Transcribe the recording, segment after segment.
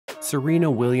Serena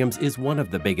Williams is one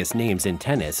of the biggest names in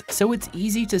tennis, so it's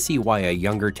easy to see why a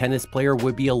younger tennis player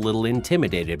would be a little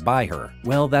intimidated by her.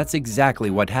 Well, that's exactly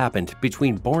what happened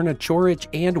between Borna Coric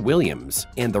and Williams,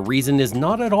 and the reason is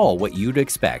not at all what you'd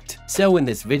expect. So in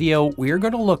this video, we're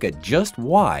going to look at just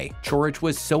why Coric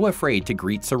was so afraid to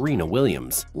greet Serena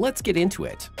Williams. Let's get into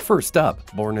it. First up,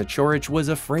 Borna Coric was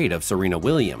afraid of Serena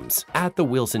Williams. At the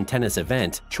Wilson tennis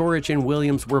event, Coric and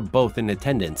Williams were both in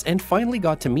attendance and finally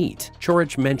got to meet.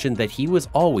 Coric mentioned that he was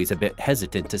always a bit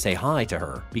hesitant to say hi to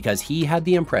her because he had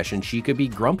the impression she could be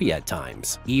grumpy at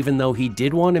times, even though he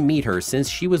did want to meet her since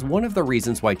she was one of the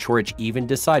reasons why Coric even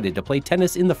decided to play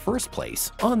tennis in the first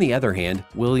place. On the other hand,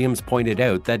 Williams pointed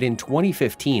out that in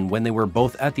 2015, when they were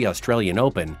both at the Australian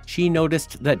Open, she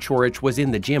noticed that Coric was in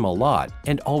the gym a lot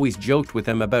and always joked with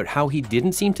him about how he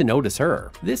didn't seem to notice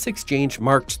her. This exchange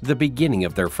marked the beginning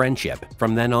of their friendship.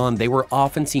 From then on, they were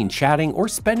often seen chatting or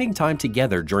spending time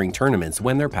together during tournaments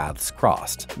when their paths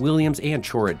crossed. Williams and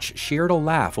Coric shared a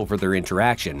laugh over their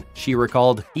interaction. She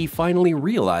recalled, "He finally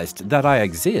realized that I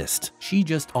exist. She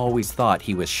just always thought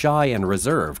he was shy and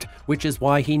reserved, which is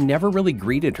why he never really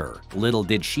greeted her. Little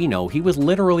did she know he was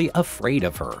literally afraid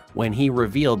of her." When he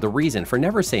revealed the reason for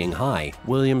never saying hi,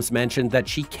 Williams mentioned that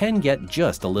she can get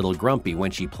just a little grumpy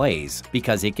when she plays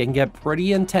because it can get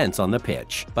pretty intense on the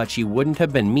pitch, but she wouldn't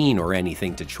have been mean or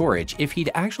anything to Coric if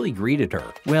he'd actually greeted her.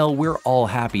 Well, we're all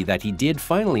happy that he did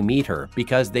finally meet her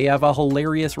because they have a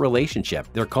hilarious relationship.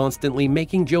 They're constantly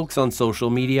making jokes on social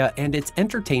media and it's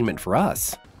entertainment for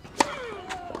us.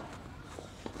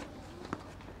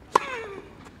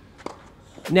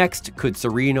 Next, could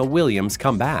Serena Williams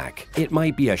come back? It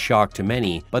might be a shock to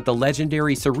many, but the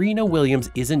legendary Serena Williams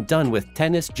isn't done with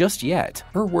tennis just yet.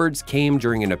 Her words came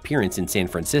during an appearance in San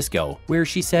Francisco, where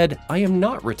she said, "I am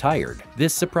not retired."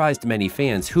 This surprised many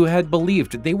fans who had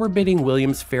believed they were bidding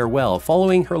Williams farewell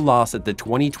following her loss at the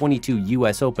 2022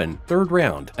 US Open third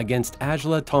round against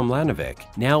Ajla Tomljanovic.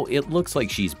 Now it looks like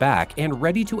she's back and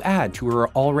ready to add to her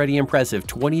already impressive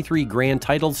 23 grand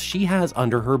titles she has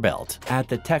under her belt. At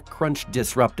the TechCrunch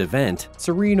Disrupt event,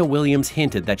 Serena Williams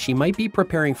hinted that she might be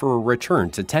preparing for a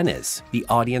return to tennis. The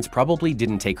audience probably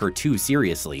didn't take her too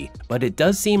seriously, but it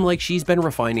does seem like she's been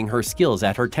refining her skills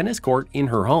at her tennis court in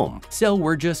her home. So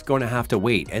we're just going to have to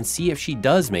wait and see if she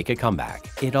does make a comeback.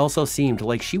 It also seemed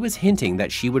like she was hinting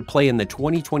that she would play in the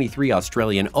 2023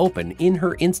 Australian Open in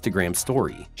her Instagram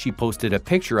story. She posted a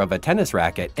picture of a tennis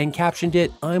racket and captioned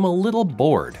it, "I'm a little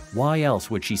bored." Why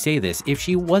else would she say this if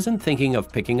she wasn't thinking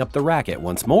of picking up the racket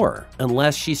once more?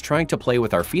 Unless she's trying to play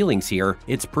with our feelings here,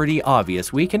 it's pretty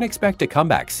obvious we can expect a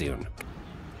comeback soon.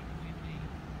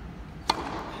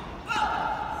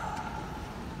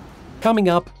 Coming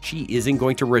up, she isn't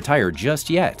going to retire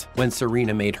just yet. When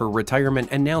Serena made her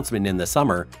retirement announcement in the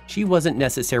summer, she wasn't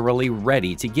necessarily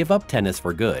ready to give up tennis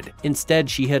for good. Instead,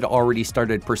 she had already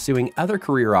started pursuing other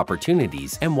career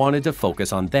opportunities and wanted to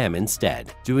focus on them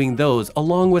instead. Doing those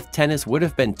along with tennis would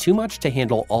have been too much to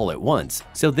handle all at once,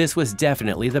 so this was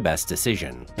definitely the best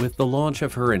decision. With the launch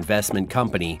of her investment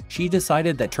company, she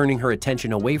decided that turning her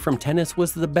attention away from tennis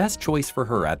was the best choice for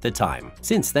her at the time.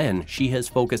 Since then, she has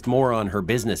focused more on her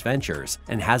business ventures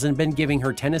and hasn't been giving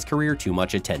her tennis career too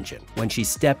much attention. When she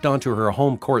stepped onto her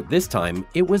home court this time,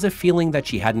 it was a feeling that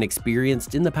she hadn't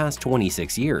experienced in the past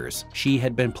 26 years. She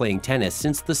had been playing tennis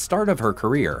since the start of her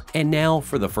career, and now,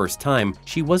 for the first time,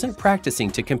 she wasn't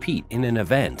practicing to compete in an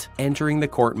event. Entering the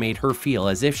court made her feel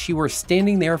as if she were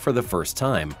standing there for the first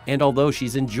time, and although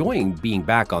she's enjoying being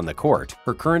back on the court,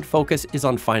 her current focus is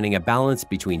on finding a balance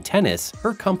between tennis,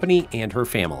 her company, and her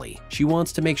family. She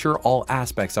wants to make sure all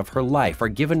aspects of her life are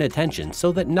given attention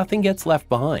so that nothing gets left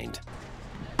behind.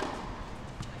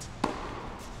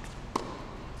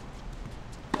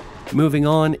 Moving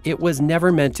on, it was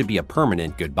never meant to be a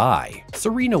permanent goodbye.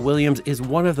 Serena Williams is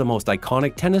one of the most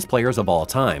iconic tennis players of all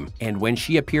time, and when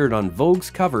she appeared on Vogue's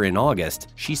cover in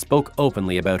August, she spoke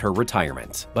openly about her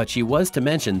retirement. But she was to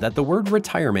mention that the word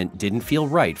retirement didn't feel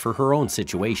right for her own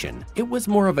situation. It was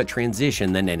more of a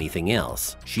transition than anything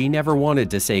else. She never wanted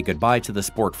to say goodbye to the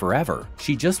sport forever.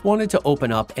 She just wanted to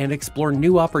open up and explore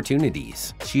new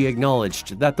opportunities. She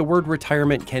acknowledged that the word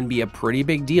retirement can be a pretty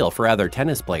big deal for other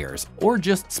tennis players, or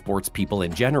just sports people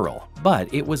in general.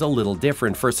 But it was a little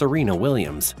different for Serena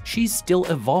Williams. She's still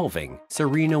evolving.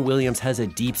 Serena Williams has a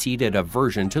deep-seated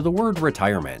aversion to the word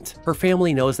retirement. Her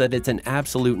family knows that it's an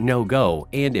absolute no-go,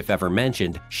 and if ever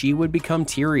mentioned, she would become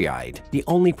teary-eyed. The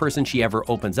only person she ever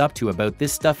opens up to about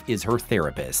this stuff is her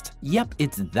therapist. Yep,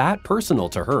 it's that personal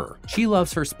to her. She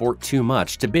loves her sport too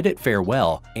much to bid it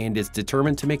farewell, and is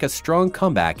determined to make a strong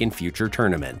comeback in future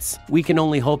tournaments. We can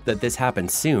only hope that this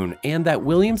happens soon, and that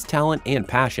Williams' talent and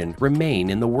passion passion remain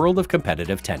in the world of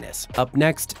competitive tennis. Up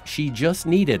next, she just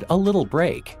needed a little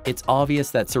break. It's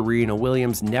obvious that Serena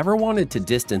Williams never wanted to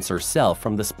distance herself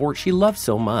from the sport she loved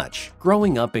so much.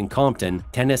 Growing up in Compton,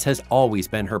 tennis has always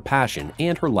been her passion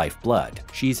and her lifeblood.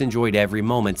 She's enjoyed every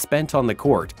moment spent on the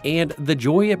court and the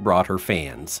joy it brought her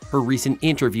fans. Her recent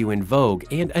interview in Vogue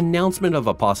and announcement of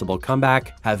a possible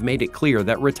comeback have made it clear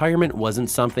that retirement wasn't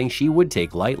something she would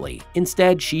take lightly.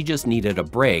 Instead, she just needed a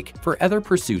break for other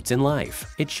pursuits in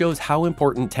life. It shows how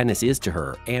important tennis is to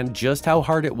her and just how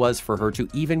hard it was for her to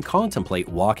even contemplate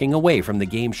walking away from the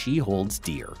game she holds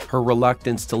dear. Her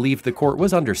reluctance to leave the court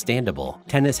was understandable.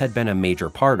 Tennis had been a major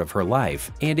part of her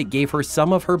life, and it gave her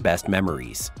some of her best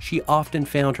memories. She often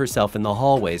found herself in the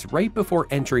hallways right before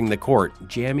entering the court,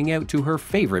 jamming out to her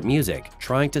favorite music,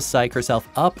 trying to psych herself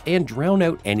up and drown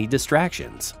out any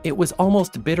distractions. It was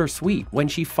almost bittersweet when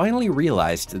she finally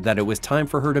realized that it was time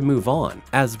for her to move on,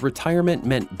 as retirement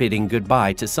meant bidding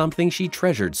goodbye to something she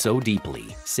treasured so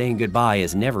deeply. Saying goodbye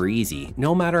is never easy,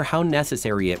 no matter how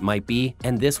necessary it might be,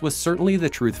 and this was certainly the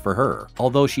truth for her.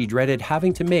 Although she dreaded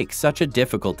having to make such a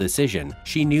difficult decision,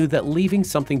 she knew that leaving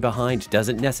something behind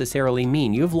doesn't necessarily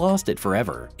mean you've lost it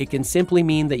forever. It can simply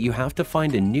mean that you have to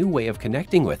find a new way of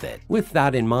connecting with it. With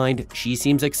that in mind, she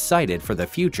seems excited for the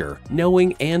future,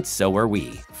 knowing and so are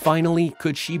we. Finally,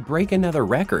 could she break another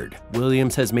record?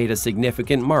 Williams has made a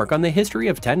significant mark on the history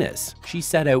of tennis. She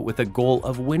set out with a goal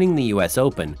of winning the US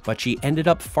Open, but she ended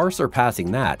up far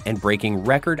surpassing that and breaking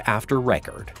record after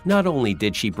record. Not only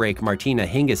did she break Martina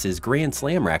Hingis's Grand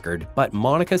Slam record, but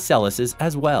Monica Seles'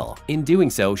 as well. In doing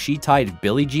so, she tied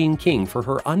Billie Jean King for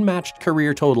her unmatched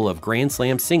career total of Grand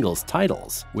Slam singles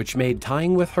titles, which made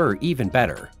tying with her even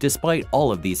better. Despite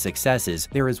all of these successes,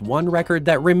 there is one record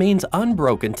that remains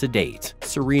unbroken to date.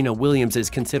 Serena Williams is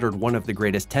considered one of the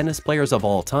greatest tennis players of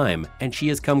all time, and she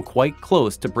has come quite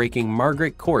close to breaking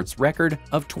Margaret Court's record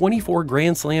of 24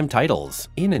 Grand Slam titles.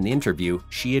 In an interview,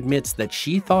 she admits that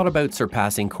she thought about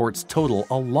surpassing Court's total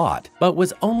a lot, but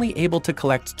was only able to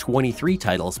collect 23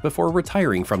 titles before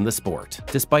retiring from the sport.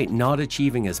 Despite not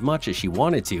achieving as much as she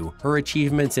wanted to, her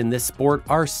achievements in this sport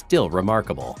are still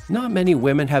remarkable. Not many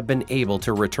women have been able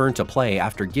to return to play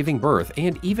after giving birth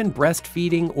and even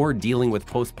breastfeeding or dealing with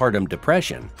postpartum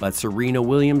depression, but Serena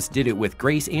Williams did it with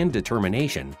grace and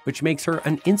determination, which makes her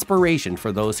an inspiration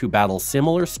for those who battle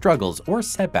similar struggles or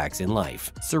setbacks in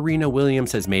life. Serena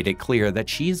Williams has made it clear that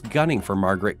she's gunning for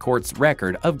Margaret Court's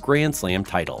record of Grand Slam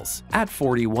titles. At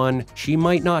 41, she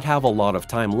might not have a lot of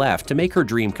time left to make her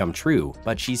dream come true,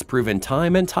 but she's proven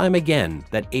time and time again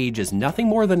that age is nothing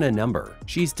more than a number.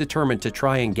 She's determined to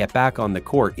try and get back on the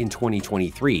court in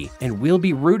 2023, and we'll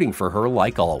be rooting for her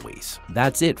like always.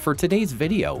 That's it for today's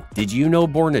video. Did you know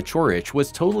Borna Coric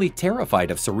was totally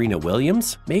terrified of Serena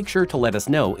Williams? Make sure to let us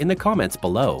know in the comments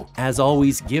below. As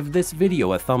always, give this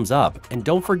video a thumbs up, and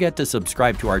don't forget to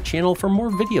subscribe to our channel for more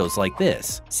videos like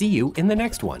this. See you in the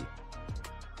next one.